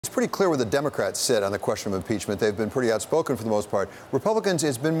pretty clear where the Democrats sit on the question of impeachment. They've been pretty outspoken for the most part. Republicans,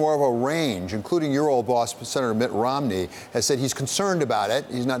 it's been more of a range, including your old boss, Senator Mitt Romney, has said he's concerned about it.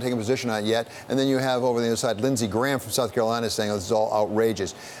 He's not taking a position on it yet. And then you have over the other side Lindsey Graham from South Carolina saying, oh, this is all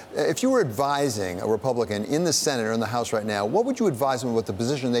outrageous. If you were advising a Republican in the Senate or in the House right now, what would you advise them what the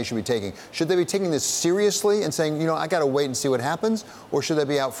position they should be taking? Should they be taking this seriously and saying, I got to wait and see what happens, or should they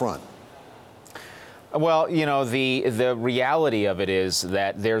be out front? Well, the reality of it is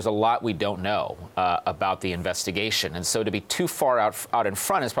that there's a lot we don't know about the investigation. And so to be too far out in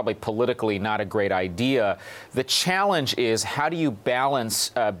front is probably politically not a great idea. The challenge is, how do you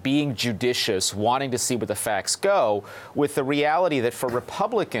balance being judicious, wanting to see where the facts go, with the reality that for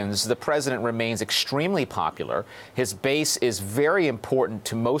Republicans, the president remains extremely popular. His base is very important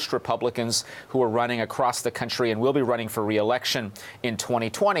to most Republicans who are running across the country and will be running for re-election in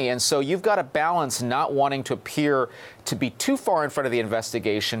 2020. And so you've got to balance not wanting to appear to be too far in front of the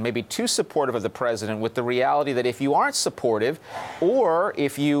investigation, maybe too supportive of the president, with the reality that if you aren't supportive, or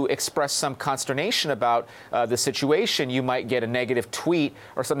if you express some consternation about the situation, you might get a negative tweet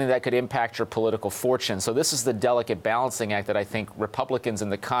or something that could impact your political fortune. So this is the delicate balancing act that I think Republicans in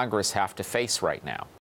the Congress have to face right now.